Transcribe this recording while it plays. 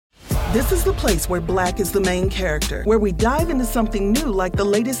This is the place where Black is the main character, where we dive into something new like the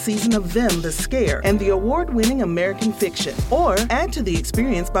latest season of Them, The Scare, and the award-winning American Fiction. Or add to the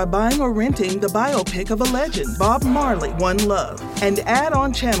experience by buying or renting the biopic of a legend, Bob Marley, One Love. And add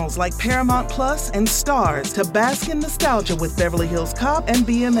on channels like Paramount Plus and Stars to bask in nostalgia with Beverly Hills Cop and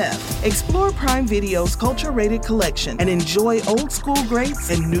BMF. Explore Prime Video's culture-rated collection and enjoy old school greats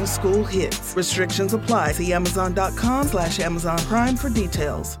and new school hits. Restrictions apply. See Amazon.com/Amazon Prime for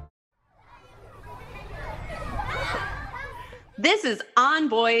details. This is On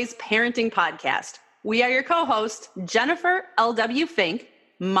Boys Parenting Podcast. We are your co-hosts, Jennifer L.W. Fink,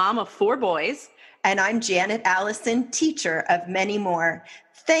 mom of 4 boys. And I'm Janet Allison, teacher of many more.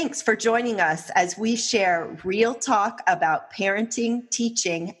 Thanks for joining us as we share real talk about parenting,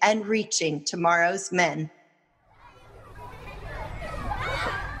 teaching, and reaching tomorrow's men.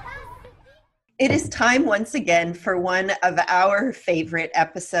 It is time once again for one of our favorite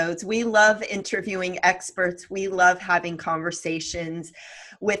episodes. We love interviewing experts. We love having conversations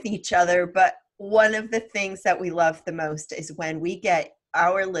with each other. But one of the things that we love the most is when we get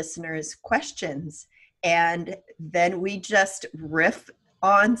our listeners' questions and then we just riff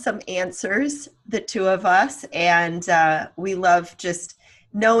on some answers, the two of us. And we love just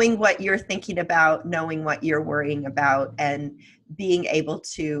knowing what you're thinking about, knowing what you're worrying about, and being able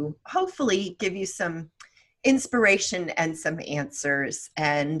to hopefully give you some inspiration and some answers.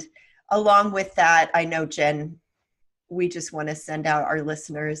 And along with that, I know, Jen, we just want to send out our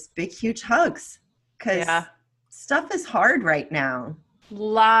listeners big, huge hugs because stuff is hard right now.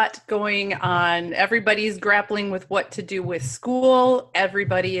 Lot going on. Everybody's grappling with what to do with school.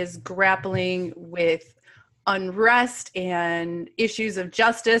 Everybody is grappling with unrest and issues of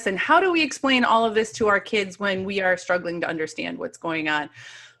justice. And how do we explain all of this to our kids when we are struggling to understand what's going on?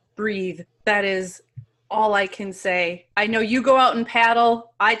 Breathe. That is all I can say. I know you go out and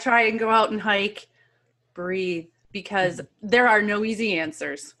paddle. I try and go out and hike. Breathe, because there are no easy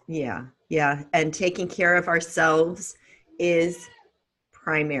answers. Yeah. And taking care of ourselves is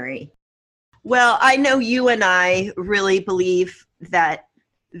primary. Well, I know you and I really believe that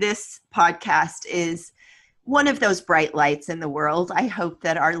this podcast is one of those bright lights in the world. I hope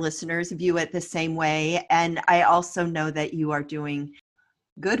that our listeners view it the same way. And I also know that you are doing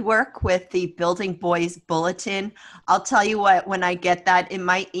good work with the Building Boys Bulletin. I'll tell you what, when I get that in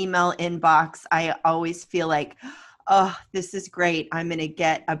my email inbox, I always feel like, oh, this is great. I'm going to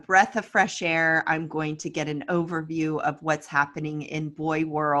get a breath of fresh air. I'm going to get an overview of what's happening in boy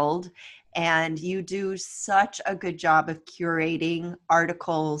world. And you do such a good job of curating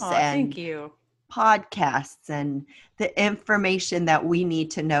articles and thank you. Podcasts and the information that we need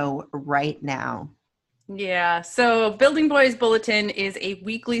to know right now. Yeah. So Building Boys Bulletin is a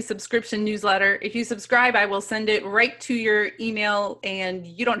weekly subscription newsletter. If you subscribe, I will send it right to your email and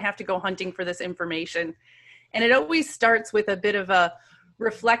you don't have to go hunting for this information. And it always starts with a bit of a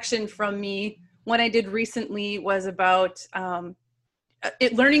reflection from me. One I did recently was about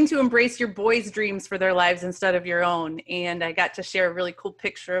learning to embrace your boys' dreams for their lives instead of your own. And I got to share a really cool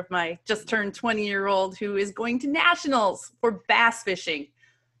picture of my just turned 20-year-old who is going to nationals for bass fishing.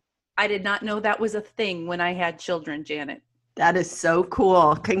 I did not know that was a thing when I had children, Janet. That is so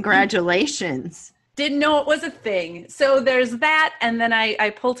cool. Congratulations. Didn't know it was a thing. So there's that. And then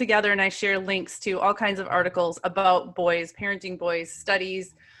I pull together and I share links to all kinds of articles about boys, parenting boys,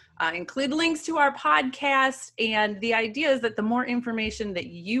 studies, include links to our podcast. And the idea is that the more information that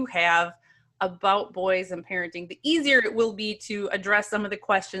you have about boys and parenting, the easier it will be to address some of the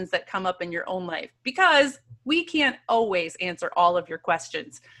questions that come up in your own life, because we can't always answer all of your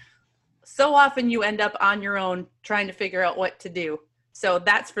questions. So often you end up on your own trying to figure out what to do. So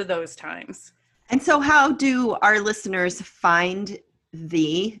that's for those times. And so how do our listeners find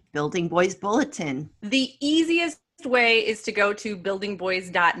the Building Boys Bulletin? The easiest way is to go to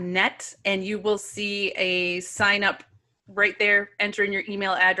buildingboys.net and you will see a sign up right there. Enter in your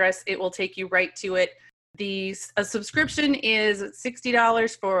email address. It will take you right to it. A subscription is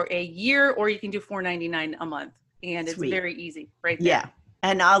 $60 for a year, or you can do $4.99 a month. And it's very easy right there. Yeah.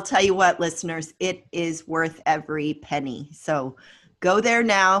 And I'll tell you what, listeners, it is worth every penny. So go there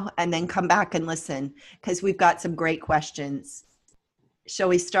now and then come back and listen, because we've got some great questions. Shall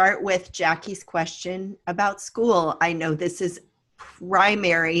we start with Jackie's question about school? I know this is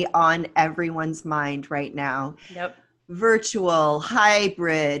primary on everyone's mind right now. Yep. Virtual,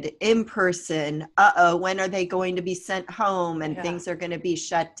 hybrid, in-person. When are they going to be sent home and things are going to be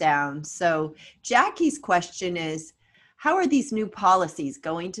shut down? So Jackie's question is, how are these new policies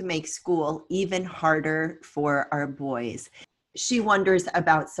going to make school even harder for our boys? she wonders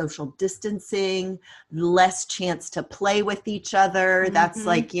about social distancing, less chance to play with each other. That's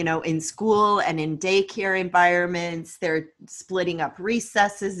like, in school and in daycare environments, they're splitting up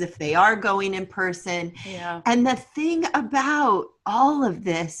recesses if they are going in person. Yeah. And the thing about all of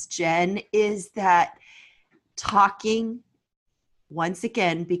this, Jen, is that talking once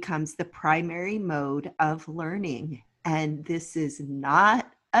again becomes the primary mode of learning. And this is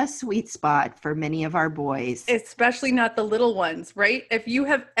not a sweet spot for many of our boys. Especially not the little ones, right? If you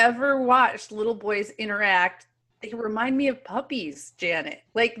have ever watched little boys interact, they remind me of puppies, Janet.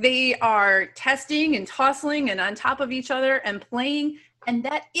 Like they are testing and tossing and on top of each other and playing. And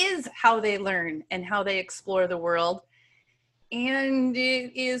that is how they learn and how they explore the world. And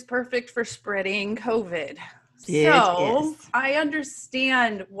it is perfect for spreading COVID. So I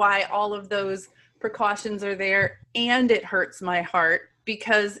understand why all of those precautions are there, and it hurts my heart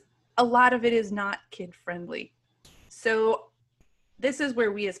because a lot of it is not kid friendly. So this is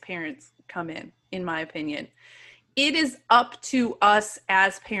where we as parents come in my opinion. It is up to us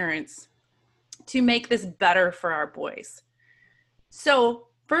as parents to make this better for our boys. So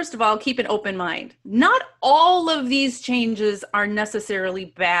first of all, keep an open mind. Not all of these changes are necessarily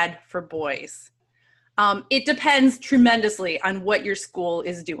bad for boys. It depends tremendously on what your school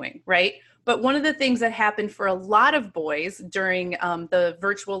is doing, right? But one of the things that happened for a lot of boys during the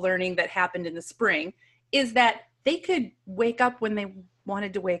virtual learning that happened in the spring is that they could wake up when they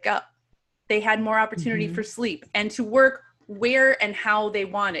wanted to wake up. They had more opportunity for sleep and to work where and how they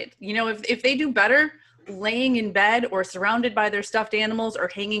wanted. If they do better laying in bed or surrounded by their stuffed animals or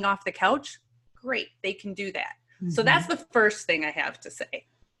hanging off the couch, great, they can do that. So that's the first thing I have to say.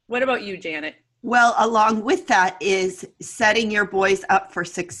 What about you, Janet? Well, along with that is setting your boys up for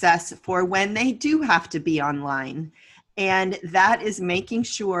success for when they do have to be online. And that is making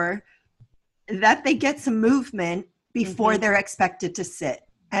sure that they get some movement before they're expected to sit.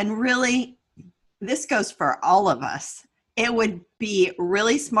 And really, this goes for all of us. It would be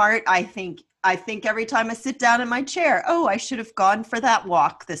really smart, I think every time I sit down in my chair, I should have gone for that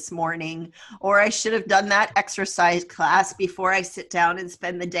walk this morning, or I should have done that exercise class before I sit down and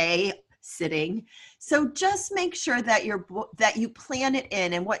spend the day sitting. So just make sure that that you plan it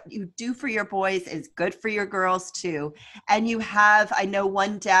in, and what you do for your boys is good for your girls too. And I know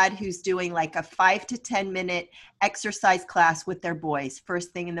one dad who's doing like a 5 to 10 minute exercise class with their boys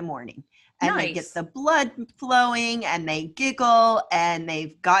first thing in the morning. And They get the blood flowing and they giggle and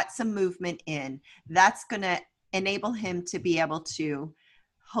they've got some movement in. That's going to enable him to be able to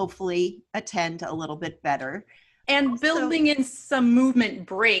hopefully attend a little bit better. And building in some movement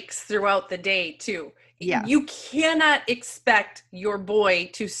breaks throughout the day too. Yeah. You cannot expect your boy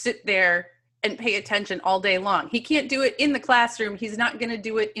to sit there and pay attention all day long. He can't do it in the classroom. He's not going to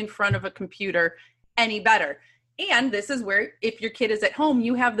do it in front of a computer any better. And this is where, if your kid is at home,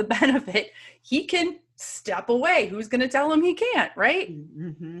 you have the benefit. He can step away. Who's going to tell him he can't, right?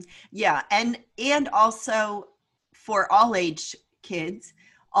 Yeah. And also for all age kids,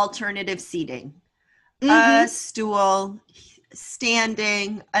 alternative seating. A stool,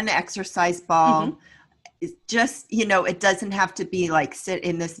 standing, an exercise ball. Just, it doesn't have to be like sit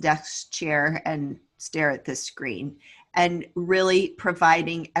in this desk chair and stare at this screen. And really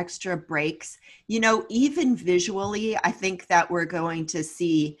providing extra breaks. Even visually, I think that we're going to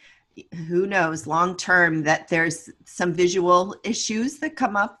see, who knows, long term, that there's some visual issues that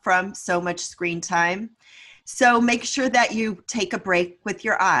come up from so much screen time. So make sure that you take a break with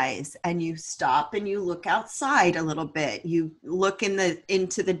your eyes and you stop and you look outside a little bit. You look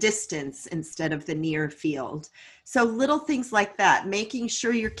into the distance instead of the near field. So little things like that, making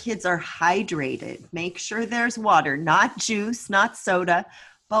sure your kids are hydrated. Make sure there's water, not juice, not soda,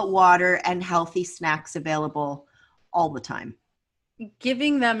 but water and healthy snacks available all the time.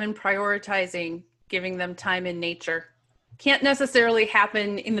 Giving them and prioritizing, giving them time in nature can't necessarily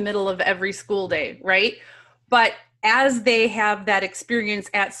happen in the middle of every school day, right? But as they have that experience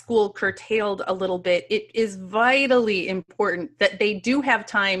at school curtailed a little bit, it is vitally important that they do have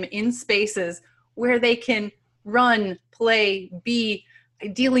time in spaces where they can run, play, be,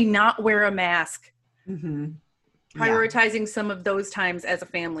 ideally not wear a mask. Prioritizing some of those times as a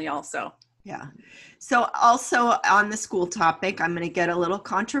family also. Yeah. So also on the school topic, I'm going to get a little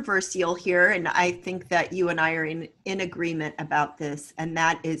controversial here. And I think that you and I are in agreement about this. And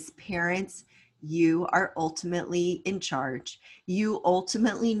that is, parents, you are ultimately in charge. You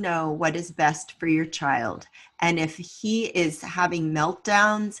ultimately know what is best for your child. And if he is having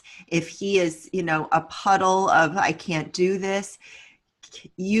meltdowns, if he is, a puddle of, I can't do this,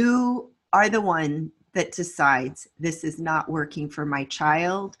 you are the one that decides, this is not working for my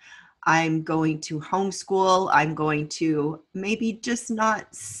child. I'm going to homeschool. I'm going to maybe just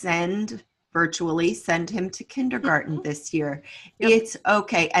not virtually send him to kindergarten this year. Yep. It's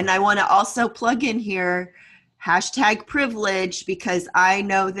okay. And I want to also plug in here #privilege, because I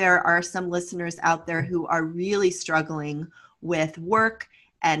know there are some listeners out there who are really struggling with work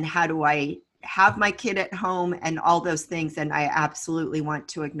and how do I have my kid at home and all those things. And I absolutely want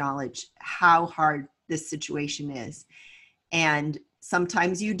to acknowledge how hard this situation is. And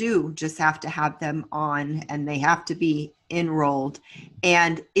sometimes you do just have to have them on and they have to be enrolled.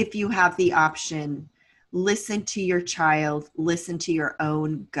 And if you have the option, listen to your child, listen to your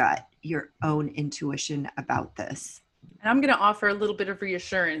own gut, your own intuition about this. And I'm going to offer a little bit of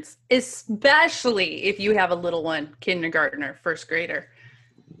reassurance, especially if you have a little one, kindergartner, first grader.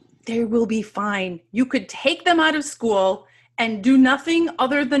 They will be fine. You could take them out of school and do nothing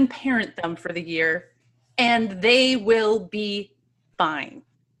other than parent them for the year, and they will be fine.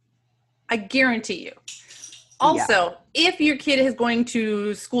 I guarantee you. Also, if your kid is going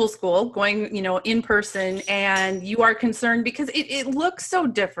to school, going, in person, and you are concerned because it looks so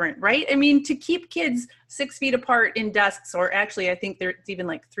different, right? I mean, to keep kids 6 feet apart in desks, or actually, I think there's even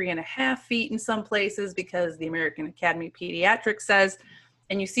like 3.5 feet in some places because the American Academy of Pediatrics says,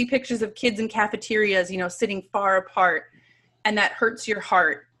 and you see pictures of kids in cafeterias, sitting far apart, and that hurts your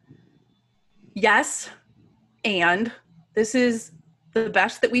heart. Yes, and this is the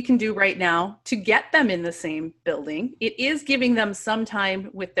best that we can do right now to get them in the same building. It is giving them some time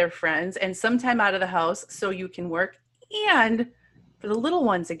with their friends and some time out of the house so you can work. And for the little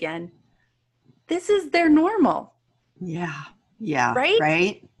ones again, this is their normal. Yeah.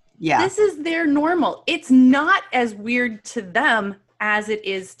 Right? Yeah. This is their normal. It's not as weird to them as it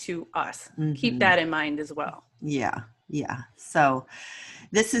is to us. Mm-hmm. Keep that in mind as well. Yeah. So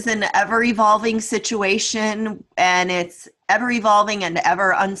this is an ever-evolving situation, and it's ever-evolving and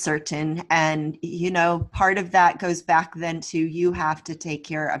ever uncertain. And, part of that goes back then to you have to take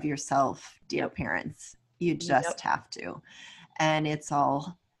care of yourself, dear parents. You just have to. And it's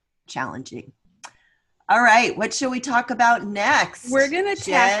all challenging. All right. What should we talk about next? We're going to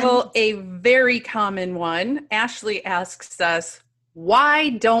tackle a very common one. Ashley asks us,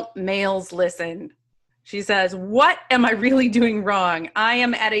 why don't males listen? She says, what am I really doing wrong? I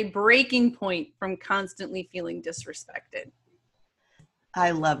am at a breaking point from constantly feeling disrespected.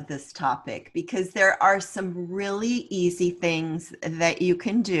 I love this topic because there are some really easy things that you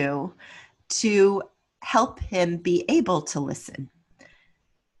can do to help him be able to listen.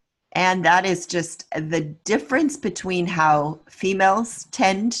 And that is just the difference between how females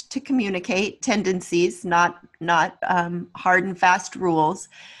tend to communicate, tendencies, not hard and fast rules,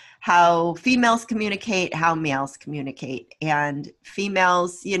 how females communicate, how males communicate. And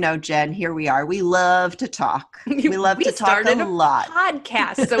females, Jen, here we are. We love to talk. We love to talk a lot.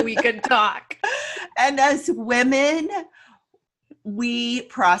 Podcast so we could talk. And as women, we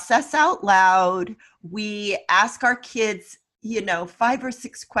process out loud. We ask our kids 5 or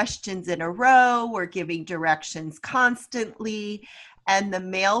 6 questions in a row. We're giving directions constantly. And the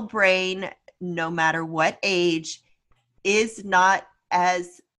male brain, no matter what age, is not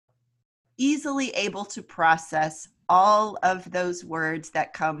as easily able to process all of those words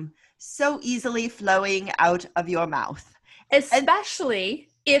that come so easily flowing out of your mouth. Especially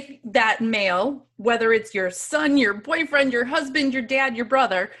if that male, whether it's your son, your boyfriend, your husband, your dad, your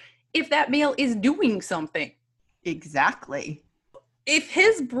brother, if that male is doing something. Exactly. If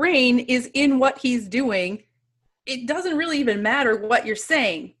his brain is in what he's doing, it doesn't really even matter what you're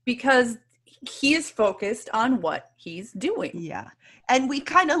saying because he is focused on what he's doing. Yeah. And we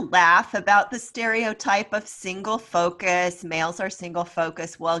kind of laugh about the stereotype of single focus. Males are single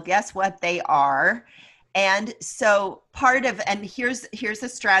focus. Well, guess what? They are. And so here's a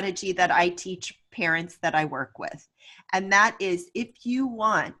strategy that I teach parents that I work with. And that is, if you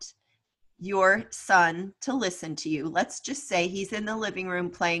want your son to listen to you, let's just say he's in the living room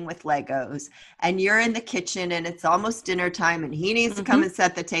playing with Legos and you're in the kitchen and it's almost dinner time and he needs to come and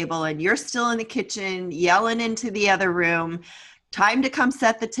set the table and you're still in the kitchen yelling into the other room, time to come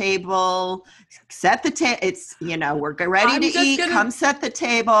set the table, it's, we're ready to eat, come set the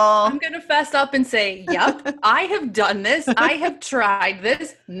table. I'm going to fess up and say, yep, I have done this. I have tried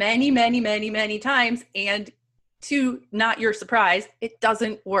this many, many, many, many times. And to not your surprise, it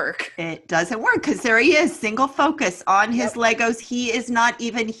doesn't work. It doesn't work because there he is, single focus on his Legos. He is not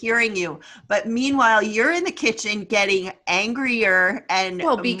even hearing you. But meanwhile, you're in the kitchen getting angrier and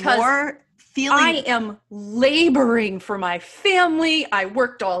more feeling. I am laboring for my family. I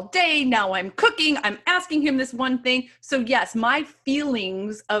worked all day. Now I'm cooking. I'm asking him this one thing. So yes, my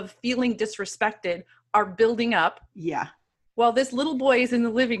feelings of feeling disrespected are building up. Yeah. while this little boy is in the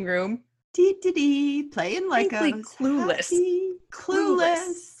living room. Playing Legos. Clueless. Happy,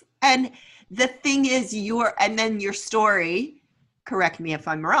 clueless. And the thing is, and then your story, correct me if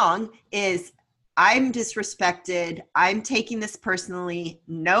I'm wrong, is I'm disrespected. I'm taking this personally.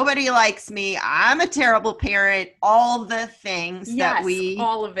 Nobody likes me. I'm a terrible parent. All the things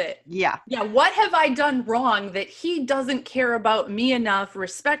all of it. Yeah. Yeah. What have I done wrong that he doesn't care about me enough,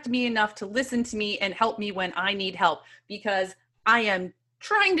 respect me enough to listen to me and help me when I need help? Because I am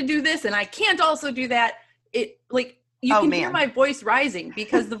trying to do this and I can't also do that. You can hear my voice rising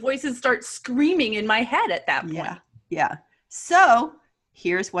because the voices start screaming in my head at that point. Yeah. So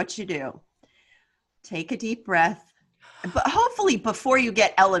here's what you do. Take a deep breath, but hopefully before you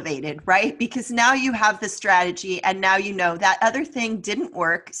get elevated, right? Because now you have the strategy and now you know that other thing didn't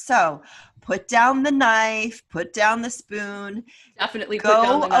work. So put down the knife, put down the spoon. Definitely put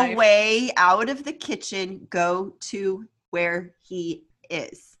down the knife. Go away out of the kitchen, go to where he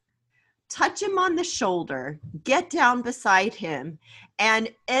is. Touch him on the shoulder, get down beside him, and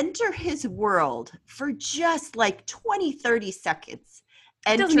enter his world for just like 20, 30 seconds.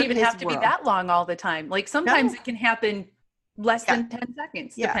 It doesn't even have to be that long all the time. Like sometimes it can happen less than 10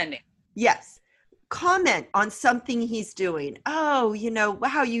 seconds, depending. Yes. Comment on something he's doing. Oh,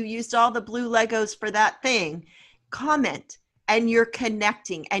 wow, you used all the blue Legos for that thing. Comment. And you're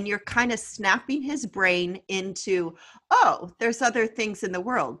connecting and you're kind of snapping his brain into, oh, there's other things in the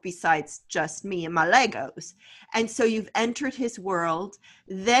world besides just me and my Legos. And so you've entered his world.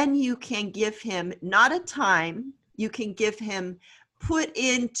 Then you can give him not a time, you can give him put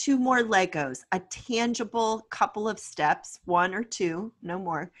in 2 more Legos, a tangible couple of steps, 1 or 2, no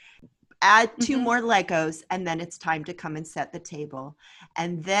more. Add 2 more Legos, and then it's time to come and set the table.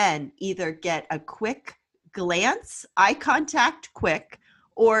 And then either get a quick glance, eye contact quick,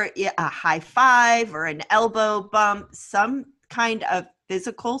 or a high five or an elbow bump, some kind of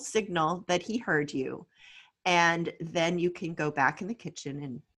physical signal that he heard you. And then you can go back in the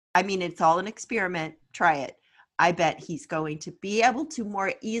kitchen. And it's all an experiment. Try it. I bet he's going to be able to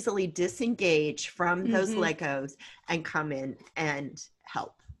more easily disengage from those Legos and come in and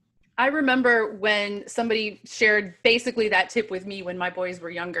help. I remember when somebody shared basically that tip with me when my boys were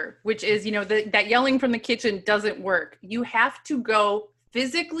younger, which is, that yelling from the kitchen doesn't work. You have to go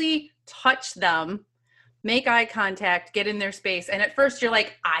physically touch them, make eye contact, get in their space. And at first you're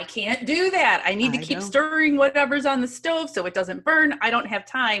like, I can't do that. I need to keep stirring whatever's on the stove so it doesn't burn. I don't have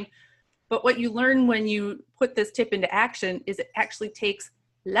time. But what you learn when you put this tip into action is it actually takes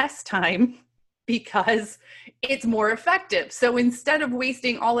less time because it's more effective. So instead of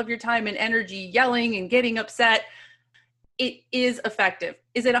wasting all of your time and energy yelling and getting upset, it is effective.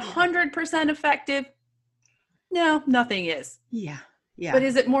 Is it 100% effective? No, nothing is. Yeah. But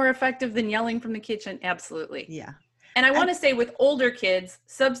is it more effective than yelling from the kitchen? Absolutely. Yeah. And I want to say with older kids,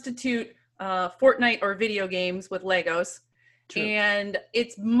 substitute Fortnite or video games with Legos. True. And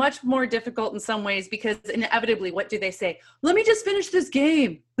it's much more difficult in some ways because inevitably, what do they say? Let me just finish this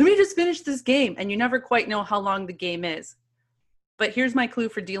game. And you never quite know how long the game is. But here's my clue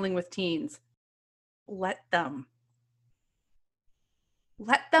for dealing with teens. Let them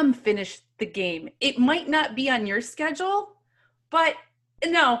finish the game. It might not be on your schedule, but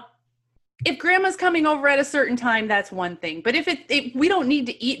no. If grandma's coming over at a certain time, that's one thing. But if we don't need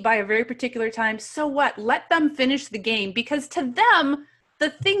to eat by a very particular time, so what? Let them finish the game because to them, the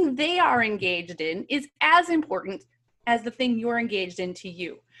thing they are engaged in is as important as the thing you're engaged in to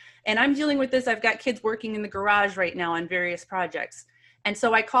you. And I'm dealing with this. I've got kids working in the garage right now on various projects. And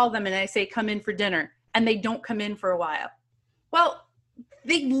so I call them and I say, come in for dinner. And they don't come in for a while. Well,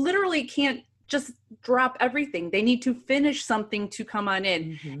 they literally can't just drop everything. They need to finish something to come on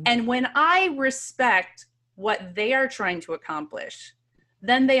in. And when I respect what they are trying to accomplish,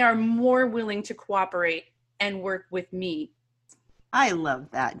 then they are more willing to cooperate and work with me. I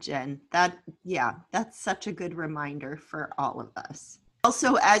love that, Jen. That's such a good reminder for all of us.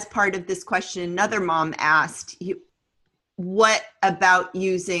 Also, as part of this question, another mom asked, what about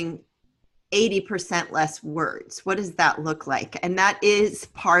using 80% less words? What does that look like? And that is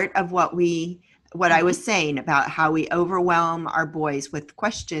part of what I was saying about how we overwhelm our boys with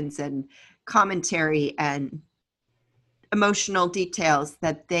questions and commentary and emotional details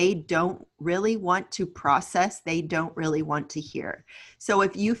that they don't really want to process, they don't really want to hear. So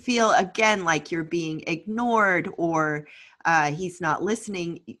if you feel, again, like you're being ignored or he's not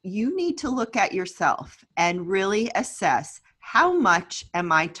listening, you need to look at yourself and really assess, how much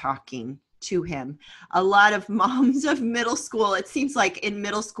am I talking to him? A lot of moms of middle school, it seems like in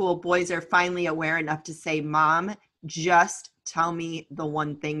middle school, boys are finally aware enough to say, Mom, just tell me the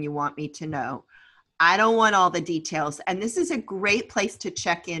one thing you want me to know. I don't want all the details. And this is a great place to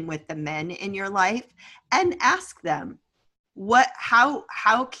check in with the men in your life and ask them,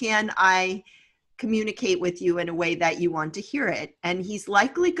 how can I communicate with you in a way that you want to hear it? And he's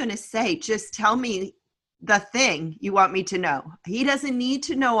likely going to say, just tell me the thing you want me to know. He doesn't need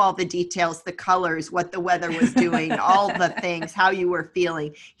to know all the details, the colors, what the weather was doing, all the things, how you were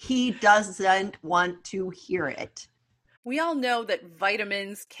feeling. He doesn't want to hear it. We all know that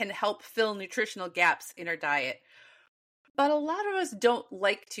vitamins can help fill nutritional gaps in our diet. But a lot of us don't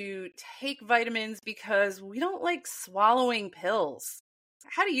like to take vitamins because we don't like swallowing pills.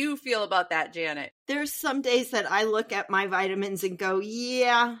 How do you feel about that, Janet? There's some days that I look at my vitamins and go,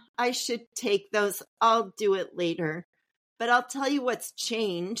 yeah, I should take those. I'll do it later. But I'll tell you what's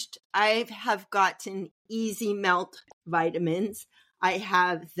changed. I have gotten Easy Melt vitamins. I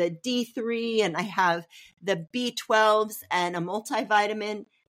have the D3 and I have the B12s and a multivitamin.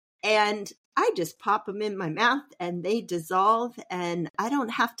 And I just pop them in my mouth and they dissolve. And I don't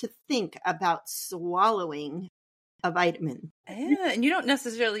have to think about swallowing a vitamin. Yeah, and you don't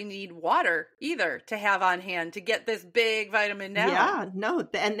necessarily need water either to have on hand to get this big vitamin down. Yeah, no,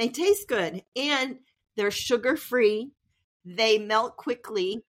 and they taste good. And they're sugar-free. They melt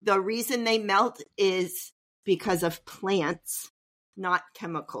quickly. The reason they melt is because of plants, not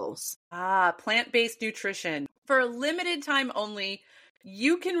chemicals. Plant-based nutrition. For a limited time only,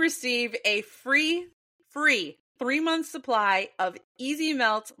 you can receive a free 3-month supply of Easy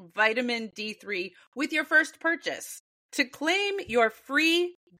Melt Vitamin D3 with your first purchase. To claim your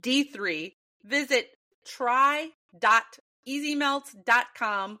free D3, visit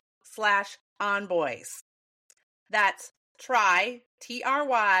try.easymelts.com/onboys. That's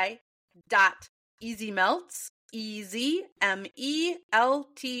try.easymelts,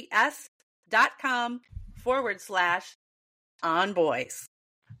 EZMELTS.com/onboys.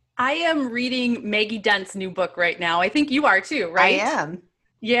 I am reading Maggie Dent's new book right now. I think you are too, right? I am.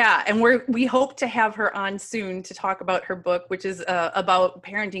 Yeah, and we hope to have her on soon to talk about her book, which is about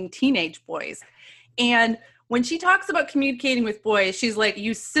parenting teenage boys. And when she talks about communicating with boys, she's like,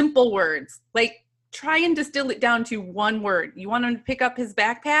 use simple words. Like, try and distill it down to one word. You want him to pick up his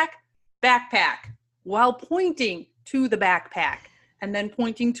backpack? Backpack. While pointing to the backpack and then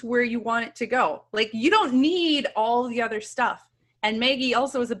pointing to where you want it to go. Like, you don't need all the other stuff. And Maggie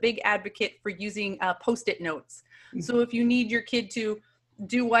also is a big advocate for using Post-it notes. Mm-hmm. So if you need your kid to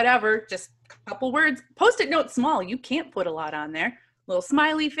do whatever, just a couple words. Post-it note small. You can't put a lot on there. Little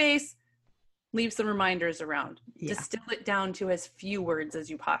smiley face. Leave some reminders around. Yeah. Distill it down to as few words as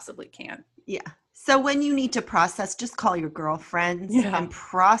you possibly can. Yeah. So when you need to process, just call your girlfriends and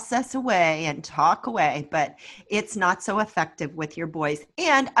process away and talk away. But it's not so effective with your boys.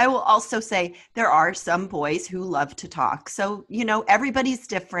 And I will also say there are some boys who love to talk. So, everybody's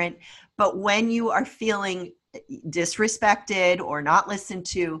different. But when you are feeling disrespected or not listened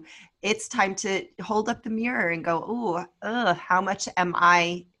to, it's time to hold up the mirror and go, how much am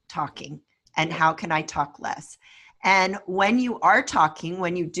I talking? And how can I talk less? And when you are talking,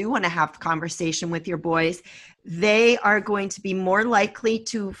 when you do want to have conversation with your boys, they are going to be more likely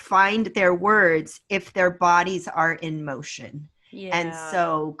to find their words if their bodies are in motion. Yeah. And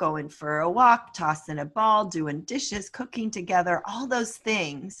so going for a walk, tossing a ball, doing dishes, cooking together, all those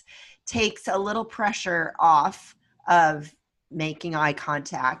things takes a little pressure off of making eye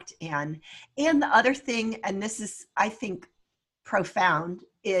contact. And the other thing, and this is, I think, profound,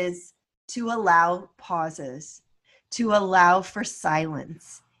 is to allow pauses, to allow for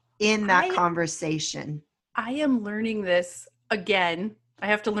silence in that conversation. I am learning this again. I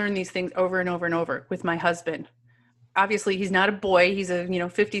have to learn these things over and over and over with my husband. Obviously, he's not a boy. He's a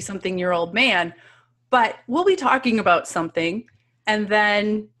 50-something-year-old man. But we'll be talking about something, and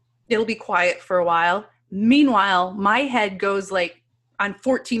then it'll be quiet for a while. Meanwhile, my head goes like on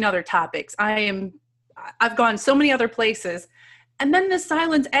 14 other topics. I've gone so many other places. And then the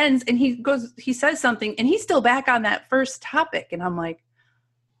silence ends and he says something and he's still back on that first topic. And I'm like,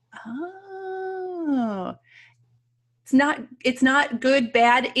 oh, it's not good,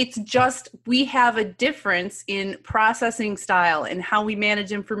 bad. It's just, we have a difference in processing style and how we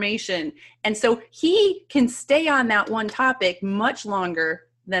manage information. And so he can stay on that one topic much longer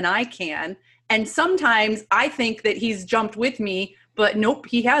than I can. And sometimes I think that he's jumped with me, but nope,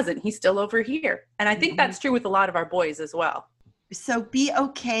 he hasn't. He's still over here. And I think that's true with a lot of our boys as well. So be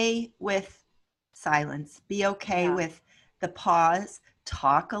okay with silence. Be okay with the pause.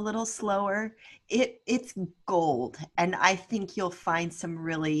 Talk a little slower. It's gold. And I think you'll find some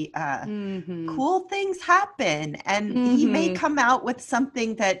really cool things happen. And he may come out with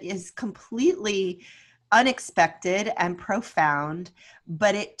something that is completely unexpected and profound,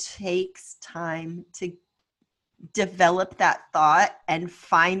 but it takes time to develop that thought and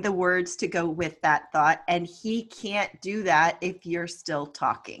find the words to go with that thought. And he can't do that if you're still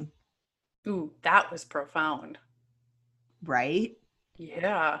talking. Ooh, that was profound. Right?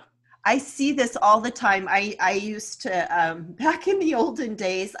 Yeah. I see this all the time. I used to, back in the olden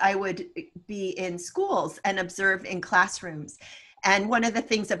days, I would be in schools and observe in classrooms. And one of the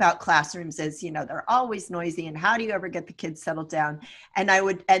things about classrooms is, they're always noisy. And how do you ever get the kids settled down? And I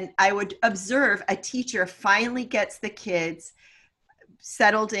would observe a teacher finally gets the kids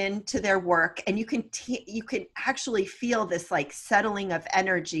settled into their work. And you can actually feel this like settling of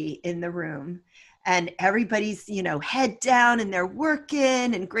energy in the room. And everybody's, head down and they're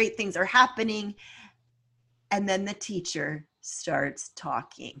working and great things are happening. And then the teacher starts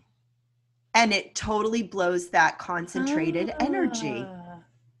talking. And it totally blows that concentrated energy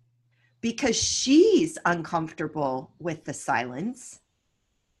because she's uncomfortable with the silence.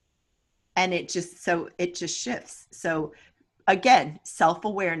 And it just shifts. So again,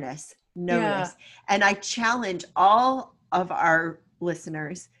 self-awareness, notice. Yeah. And I challenge all of our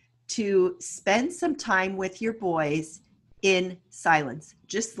listeners to spend some time with your boys in silence,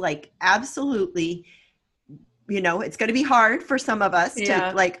 just like absolutely. It's going to be hard for some of us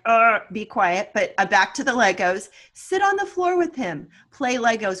to be quiet, but back to the Legos, sit on the floor with him, play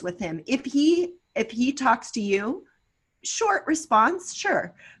Legos with him. If he talks to you, short response,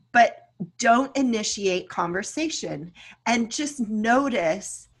 sure, but don't initiate conversation and just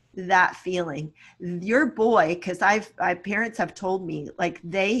notice that feeling. Your boy, because parents have told me,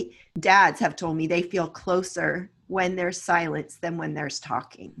 dads have told me they feel closer when there's silence than when there's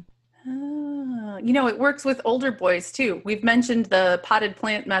talking. It works with older boys too. We've mentioned the potted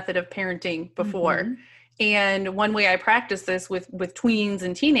plant method of parenting before. Mm-hmm. And one way I practice this with tweens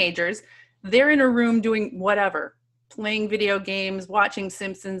and teenagers, they're in a room doing whatever, playing video games, watching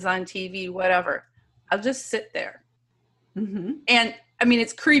Simpsons on TV, whatever. I'll just sit there. Mm-hmm. And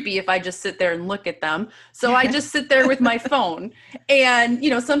it's creepy if I just sit there and look at them. So I just sit there with my phone and,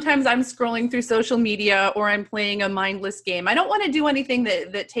 sometimes I'm scrolling through social media or I'm playing a mindless game. I don't want to do anything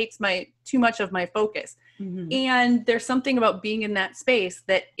that takes too much of my focus. Mm-hmm. And there's something about being in that space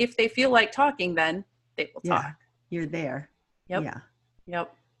that if they feel like talking, then they will talk. You're there. Yep. Yeah.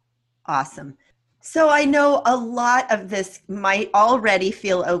 Yep. Awesome. So I know a lot of this might already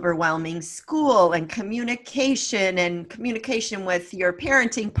feel overwhelming. School and communication with your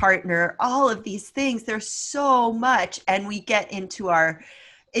parenting partner, all of these things, there's so much. And we get into our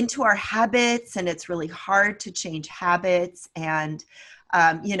habits and it's really hard to change habits and,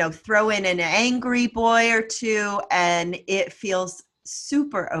 throw in an angry boy or two and it feels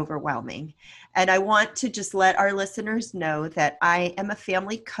super overwhelming. And I want to just let our listeners know that I am a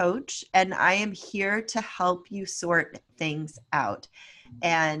family coach and I am here to help you sort things out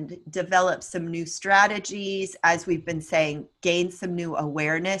and develop some new strategies. As we've been saying, gain some new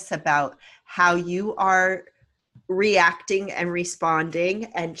awareness about how you are reacting and responding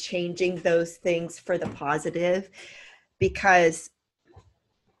and changing those things for the positive, because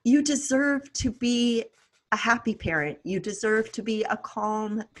you deserve to be a happy parent. You deserve to be a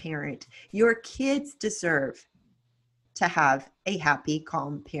calm parent. Your kids deserve to have a happy,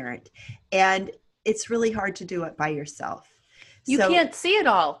 calm parent. And it's really hard to do it by yourself. You can't see it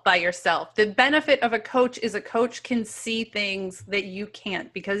all by yourself. The benefit of a coach is a coach can see things that you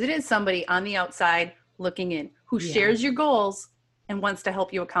can't, because it is somebody on the outside looking in who shares your goals and wants to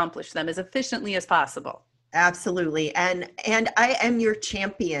help you accomplish them as efficiently as possible. Absolutely. And I am your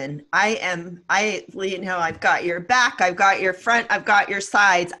champion. I've got your back, I've got your front, I've got your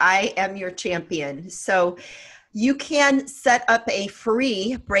sides. I am your champion. So you can set up a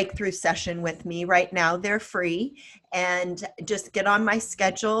free breakthrough session with me right now. They're free. And just get on my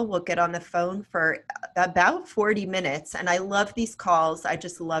schedule. We'll get on the phone for about 40 minutes. And I love these calls. I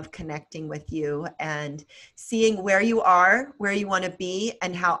just love connecting with you and seeing where you are, where you want to be,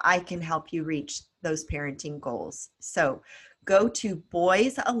 and how I can help you reach those parenting goals. So go to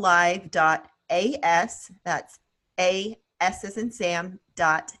boysalive.as. That's A, S as in Sam,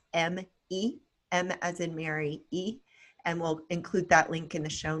 .me, M as in Mary, E. And we'll include that link in the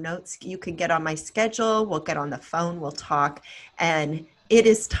show notes. You can get on my schedule. We'll get on the phone. We'll talk. And it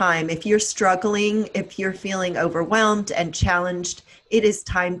is time. If you're struggling, if you're feeling overwhelmed and challenged, it is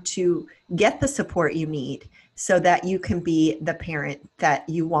time to get the support you need so that you can be the parent that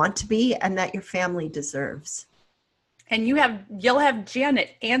you want to be and that your family deserves. And you'll have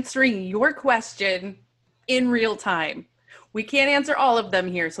Janet answering your question in real time. We can't answer all of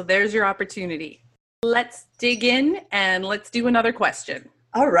them here, so there's your opportunity. Let's dig in and let's do another question.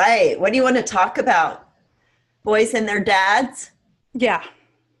 All right. What do you want to talk about? Boys and their dads? Yeah.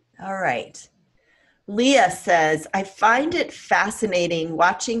 All right. Leah says, I find it fascinating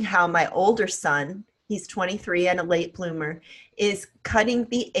watching how my older son, he's 23 and a late bloomer, is cutting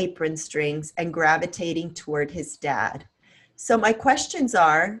the apron strings and gravitating toward his dad. So my questions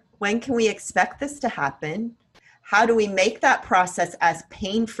are, when can we expect this to happen? How do we make that process as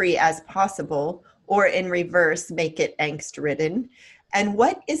pain-free as possible, or in reverse, make it angst-ridden? And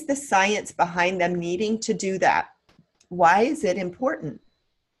what is the science behind them needing to do that? Why is it important?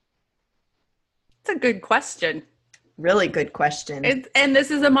 It's a good question. Really good question. And this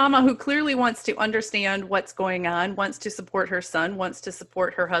is a mama who clearly wants to understand what's going on, wants to support her son, wants to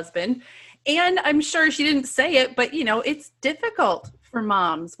support her husband. And I'm sure she didn't say it, but it's difficult for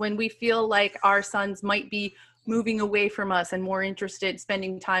moms when we feel like our sons might be moving away from us and more interested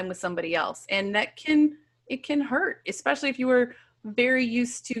spending time with somebody else. And it can hurt, especially if you were very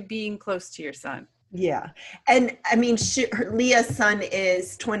used to being close to your son. Yeah. And I mean, Leah's son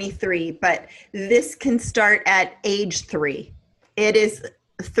is 23, but this can start at age 3. It is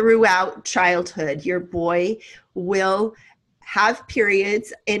throughout childhood. Your boy will have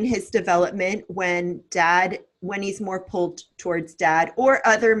periods in his development when he's more pulled towards dad or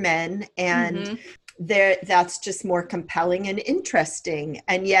other men. And that's just more compelling and interesting.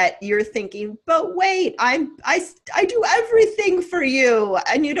 And yet you're thinking, but wait, I do everything for you,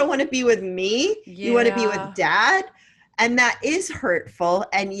 and you don't want to be with me. Yeah. You want to be with dad. And that is hurtful.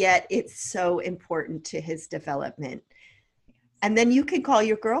 And yet it's so important to his development. And then you can call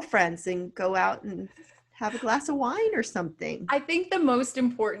your girlfriends and go out and have a glass of wine or something. I think the most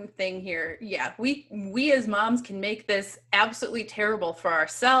important thing here, we as moms can make this absolutely terrible for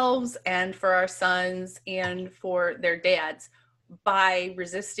ourselves and for our sons and for their dads by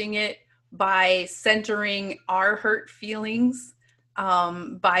resisting it, by centering our hurt feelings,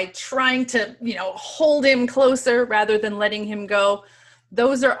 by trying to, hold him closer rather than letting him go.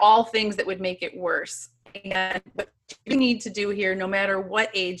 Those are all things that would make it worse. And what you need to do here, no matter what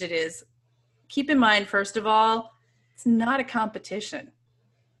age it is, keep in mind, first of all, it's not a competition.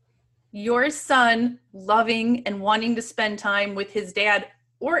 Your son loving and wanting to spend time with his dad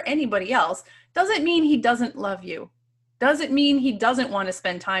or anybody else doesn't mean he doesn't love you. Doesn't mean he doesn't want to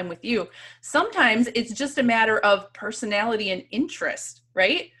spend time with you. Sometimes it's just a matter of personality and interest,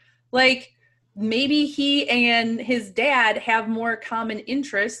 right? Like maybe he and his dad have more common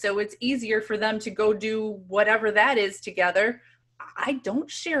interests, so it's easier for them to go do whatever that is together. I don't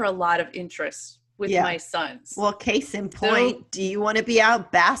share a lot of interests with my sons. Well, case in point, do you want to be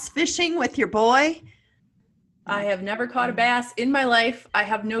out bass fishing with your boy? I have never caught a bass in my life. I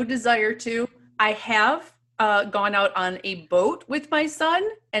have no desire to. I have gone out on a boat with my son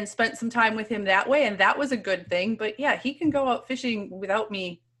and spent some time with him that way, and that was a good thing. But yeah, he can go out fishing without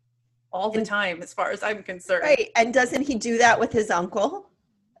me all the time as far as I'm concerned. Right. And doesn't he do that with his uncle?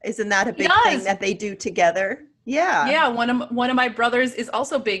 Isn't that a big thing that they do together? Yeah. Yeah. One of my brothers is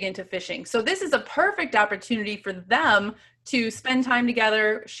also big into fishing. So this is a perfect opportunity for them to spend time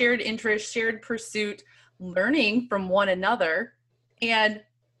together, shared interest, shared pursuit, learning from one another. And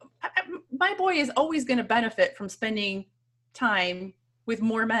my boy is always going to benefit from spending time with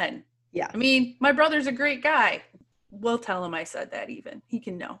more men. Yeah. I mean, my brother's a great guy. We'll tell him I said that even. He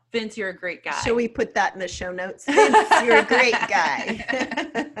can know. Vince, you're a great guy. Shall we put that in the show notes? Vince, you're a great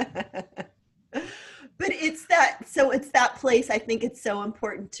guy. But it's that place. I think it's so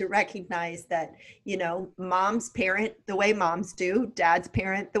important to recognize that, moms parent the way moms do, dads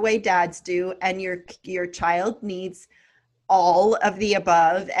parent the way dads do, and your child needs all of the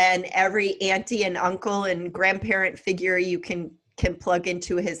above, and every auntie and uncle and grandparent figure you can plug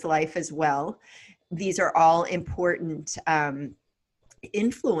into his life as well. These are all important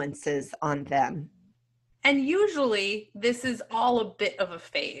influences on them. And usually this is all a bit of a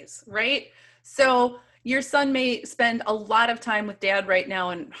phase, right? So your son may spend a lot of time with dad right now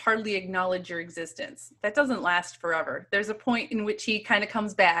and hardly acknowledge your existence. That doesn't last forever. There's a point in which he kind of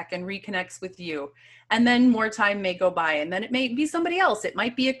comes back and reconnects with you. And then more time may go by, and then it may be somebody else. It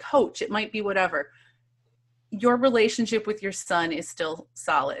might be a coach. It might be whatever. Your relationship with your son is still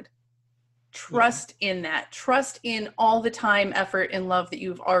solid. Trust in that. Trust in all the time, effort, and love that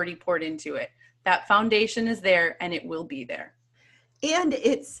you've already poured into it. That foundation is there, and it will be there. And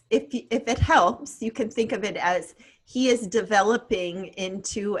it's if it helps, you can think of it as he is developing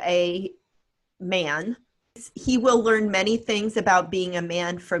into a man. He will learn many things about being a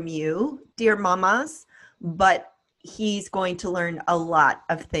man from you, dear mamas, but he's going to learn a lot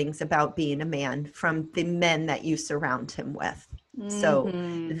of things about being a man from the men that you surround him with. So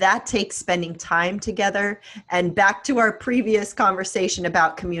that takes spending time together. And back to our previous conversation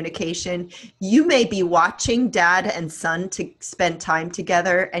about communication, you may be watching dad and son to spend time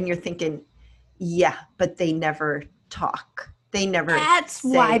together and you're thinking, yeah, but they never talk. They never. That's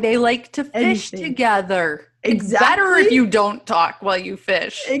why they like to fish together. Exactly. It's better if you don't talk while you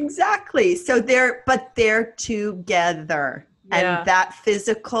fish. Exactly. So they're together. Yeah. And that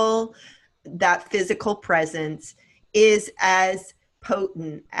physical presence is as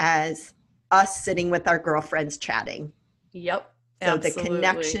potent as us sitting with our girlfriends chatting. Yep. So Absolutely. the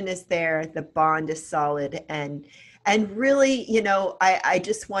connection is there, the bond is solid. And really, I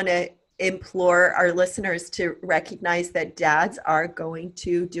just want to implore our listeners to recognize that dads are going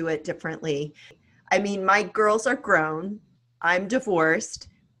to do it differently. I mean, my girls are grown. I'm divorced.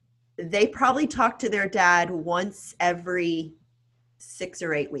 They probably talk to their dad once every 6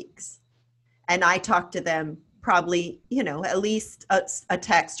 or 8 weeks. And I talk to them probably, at least a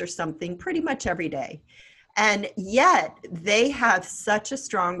text or something pretty much every day. And yet they have such a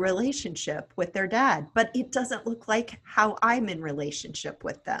strong relationship with their dad, but it doesn't look like how I'm in relationship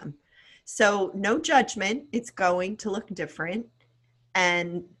with them. So no judgment. It's going to look different,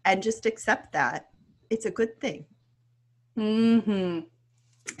 and just accept that. It's a good thing. Mm-hmm.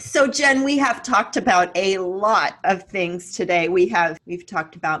 So Jen, we have talked about a lot of things today. We've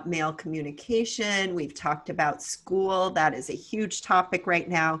talked about male communication. We've talked about school. That is a huge topic right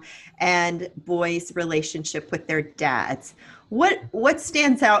now, and boys' relationship with their dads. What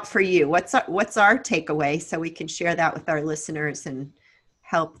stands out for you? What's our takeaway, so we can share that with our listeners and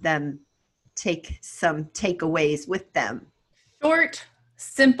help them take some takeaways with them? Short,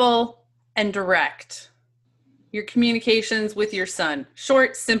 simple, and direct. Your communications with your son.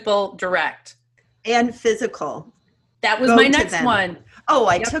 Short, simple, direct. And physical. That was my next one. Oh,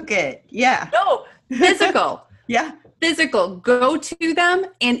 I took it. Yeah. No, physical. Yeah. Physical. Go to them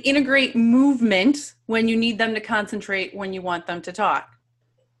and integrate movement when you need them to concentrate, when you want them to talk.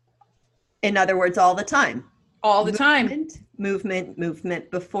 In other words, all the time. All the time.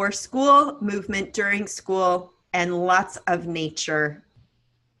 Movement before school, movement during school, and lots of nature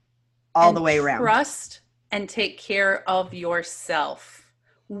all the way around. Trust and take care of yourself.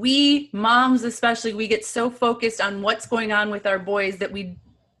 We moms especially, we get so focused on what's going on with our boys that we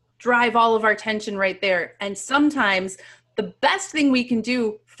drive all of our attention right there. And sometimes the best thing we can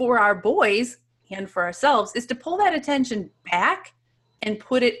do for our boys and for ourselves is to pull that attention back and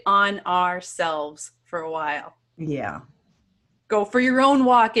put it on ourselves for a while. Yeah. Go for your own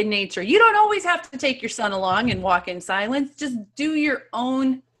walk in nature. You don't always have to take your son along and walk in silence. Just do your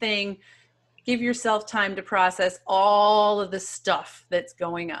own thing. Give yourself time to process all of the stuff that's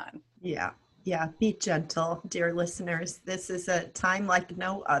going on. Yeah. Yeah. Be gentle, dear listeners. This is a time like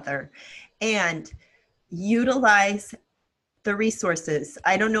no other. And utilize the resources.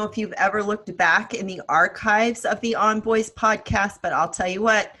 I don't know if you've ever looked back in the archives of the On Boys podcast, but I'll tell you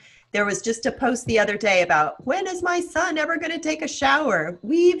what, there was just a post the other day about, when is my son ever going to take a shower?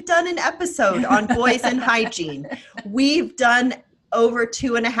 We've done an episode on boys and hygiene. We've done over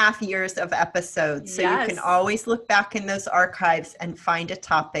 2.5 years of episodes. So Yes. You can always look back in those archives and find a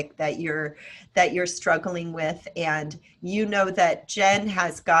topic that you're struggling with. And you know that Jen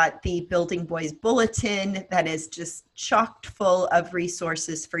has got the Building Boys Bulletin that is just chocked full of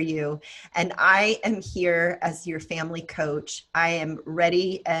resources for you. And I am here as your family coach. I am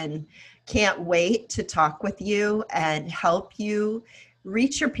ready and can't wait to talk with you and help you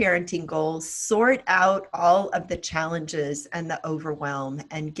reach your parenting goals, sort out all of the challenges and the overwhelm,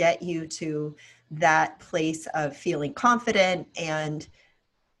 and get you to that place of feeling confident and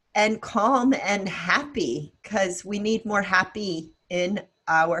calm and happy, because we need more happy in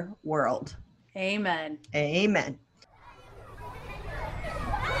our world. Amen. Amen.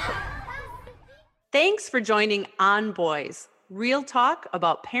 Thanks for joining On Boys, real talk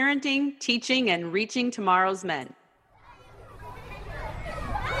about parenting, teaching, and reaching tomorrow's men.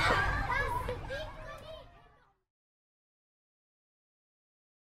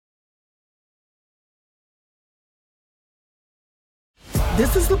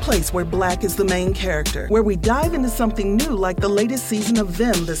 This is the place where Black is the main character, where we dive into something new like the latest season of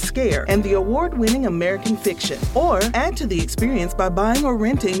Them, The Scare, and the award-winning American Fiction. Or add to the experience by buying or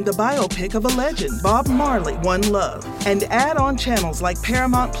renting the biopic of a legend, Bob Marley, One Love. And add on channels like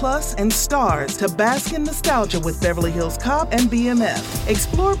Paramount Plus and Stars to bask in nostalgia with Beverly Hills Cop and BMF.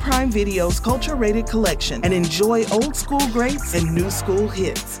 Explore Prime Video's culture-rated collection and enjoy old school greats and new school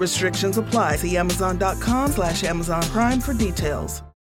hits. Restrictions apply. See Amazon.com/Amazon Prime for details.